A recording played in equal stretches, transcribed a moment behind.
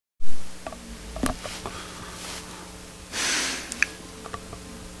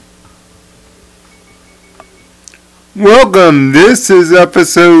Welcome, this is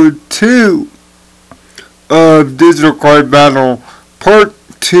episode 2 of Digital Card Battle, part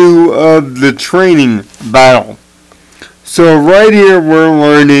 2 of the training battle. So right here we're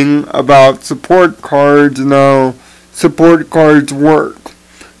learning about support cards and how support cards work.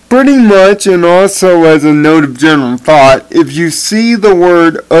 Pretty much, and also as a note of general thought, if you see the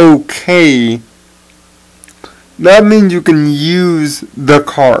word OK, that means you can use the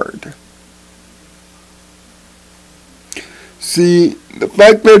card. See, the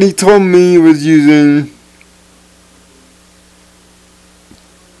fact that he told me he was using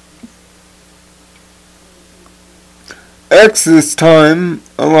X this time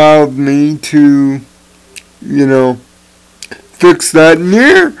allowed me to, fix that. And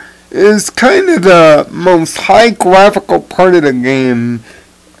here is kind of the most high graphical part of the game,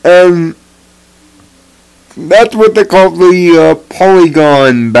 and that's what they call the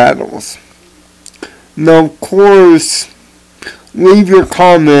polygon battles. Now, of course, leave your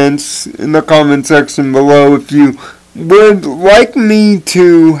comments in the comment section below if you would like me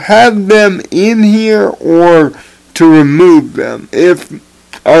to have them in here or to remove them. If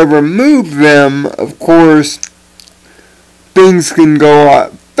I remove them, of course, things can go a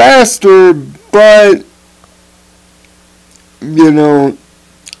lot faster, but, you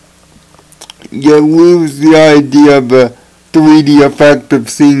lose the idea of the 3D effect of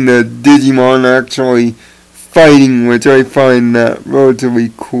seeing the Digimon actually fighting, which I find that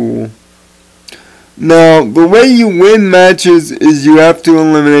relatively cool. Now, the way you win matches is you have to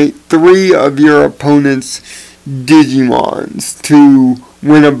eliminate 3 of your opponent's Digimons to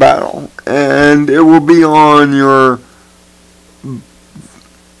win a battle, and it will be on your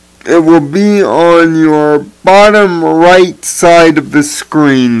bottom right side of the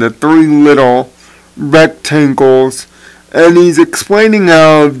screen, the 3 little rectangles. And he's explaining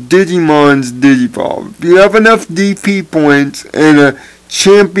how Digimon's digivolve. If you have enough DP points and a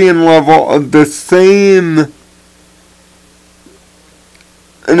champion level of the same,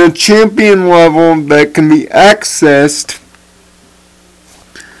 and a champion level that can be accessed,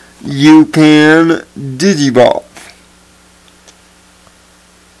 you can digivolve.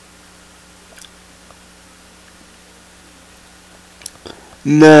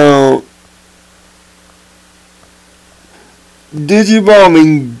 Now,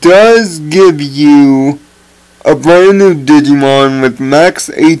 Digivolving does give you a brand new Digimon with max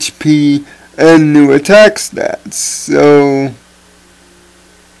HP and new attack stats. So,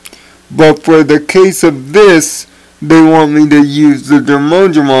 but for the case of this, they want me to use the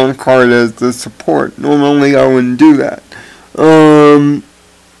Digimon card as the support. Normally I wouldn't do that.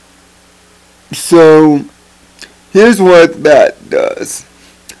 So, here's what that does.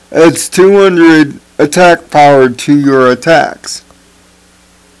 It's 200 attack power to your attacks.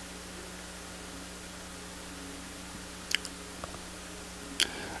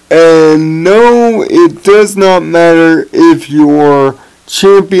 And no, it does not matter if your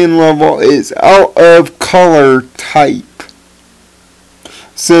champion level is out of color type.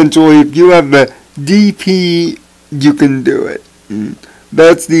 Essentially, if you have the DP, you can do it.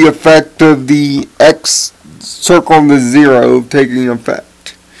 That's the effect of the X circle to 0 taking effect.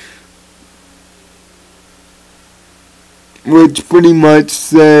 Which pretty much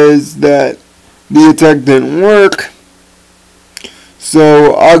says that the attack didn't work,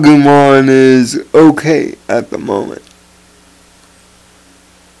 so Agumon is okay at the moment.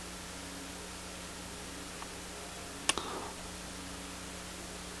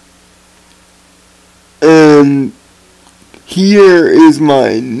 And here is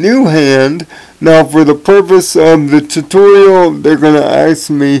my new hand. Now, for the purpose of the tutorial, they're going to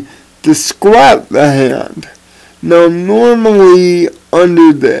ask me to scrap the hand. Now, normally,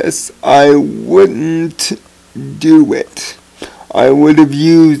 under this, I wouldn't do it. I would have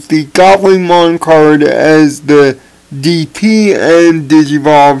used the Goblinmon card as the DP and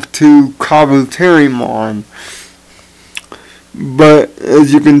Digivolve to Kabuterimon. But,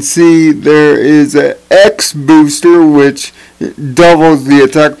 as you can see, there is an X booster, which doubles the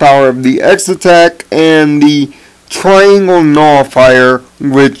attack power of the X attack, and the Triangle Nullifier,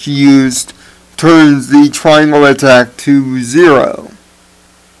 which turns the triangle attack to 0.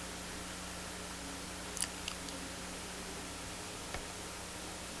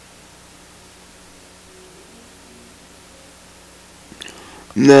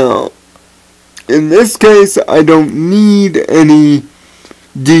 Now, in this case, I don't need any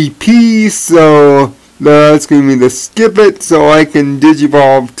DP, so they're asking me to skip it so I can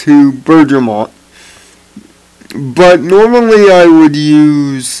digivolve to Bergermont. But normally I would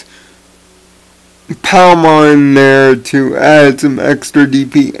use Palma in there to add some extra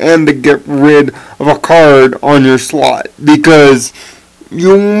DP and to get rid of a card on your slot, because you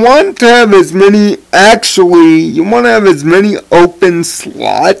want to have as many open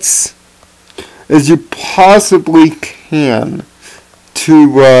slots as you possibly can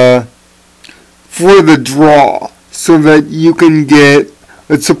to for the draw, so that you can get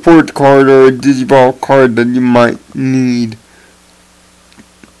a support card or a Digiball card that you might need.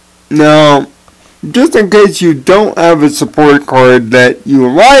 Now, just in case you don't have a support card that you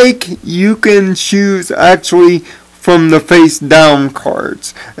like, you can choose actually from the face down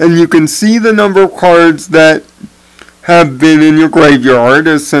cards. And you can see the number of cards that have been in your graveyard,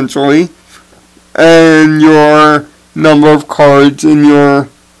 essentially, and your number of cards in your,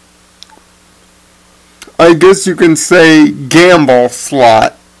 I guess you can say, gamble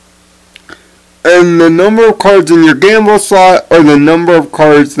slot. And the number of cards in your gamble slot are the number of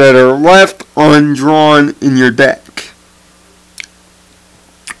cards that are left undrawn in your deck.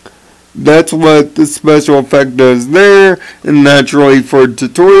 That's what the special effect does there, and naturally, for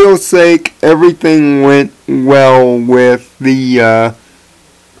tutorial's sake, everything went well with the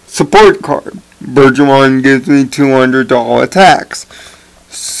support card. Digimon gives me 200 to all attacks.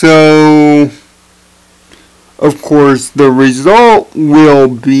 So, of course, the result will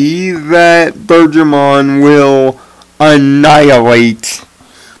be that Digimon will annihilate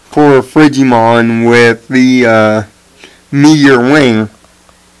poor Frigimon with the Meteor Wing.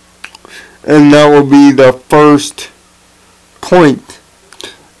 And that will be the first point.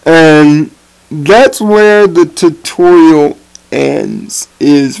 And that's where the tutorial ends,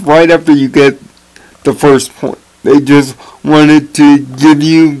 is right after you get the first point. They just wanted to give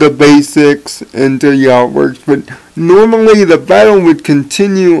you the basics and tell you how it works. But normally the battle would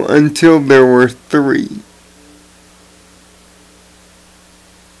continue until there were 3.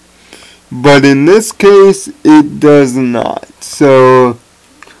 But in this case, it does not. So,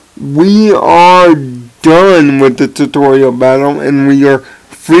 we are done with the tutorial battle, and we are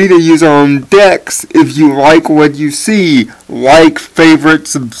free to use our own decks. If you like what you see, like, favorite,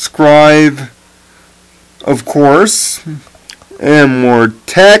 subscribe, of course, and more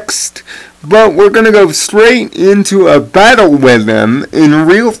text. But we're going to go straight into a battle with them in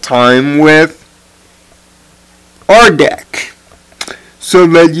real time with our deck, so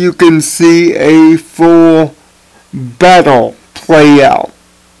that you can see a full battle play out.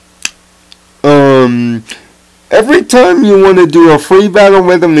 Every time you want to do a free battle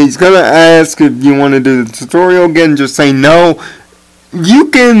with him, he's going to ask if you want to do the tutorial again. Just say no. You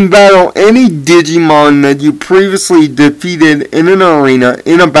can battle any Digimon that you previously defeated in an arena,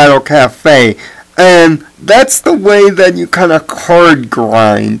 in a battle cafe. And that's the way that you kind of card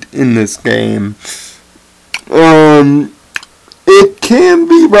grind in this game. It can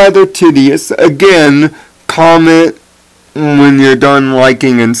be rather tedious. Again, comment when you're done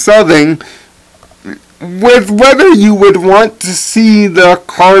liking and subbing with whether you would want to see the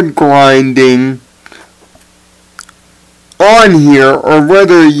card grinding on here, or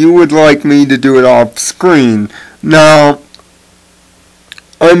whether you would like me to do it off screen. Now,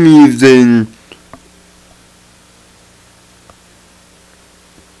 I'm using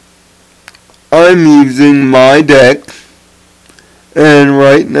my deck, and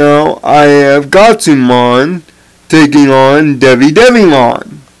right now I have Gatsumon taking on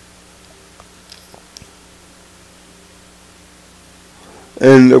Devimon.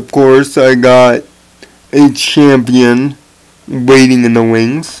 And of course I got a champion waiting in the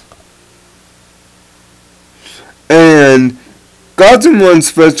wings. And Godzumon's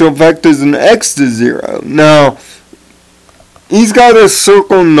special effect is an X to 0. Now, he's got a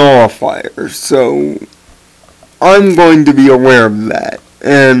circle nullifier, so I'm going to be aware of that.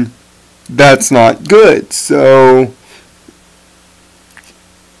 And that's not good, so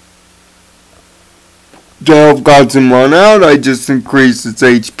to help Godzumon out, I just increased its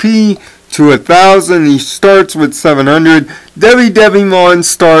HP to 1,000. He starts with 700. Devimon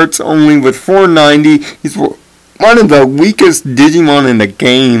starts only with 490. He's one of the weakest Digimon in the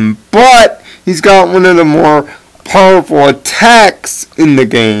game, but he's got one of the more powerful attacks in the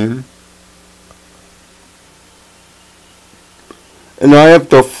game. And I have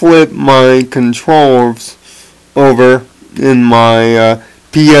to flip my controls over in my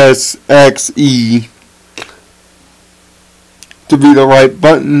PSXE to be the right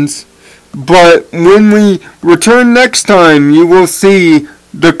buttons. But when we return next time, you will see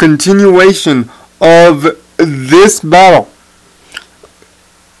the continuation of this battle.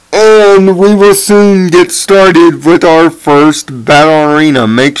 And we will soon get started with our first battle arena.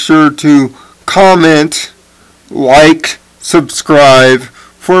 Make sure to comment, like, subscribe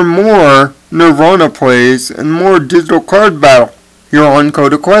for more Nirvana plays, and more digital card battle here on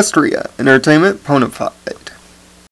Code Equestria Entertainment Bonafide.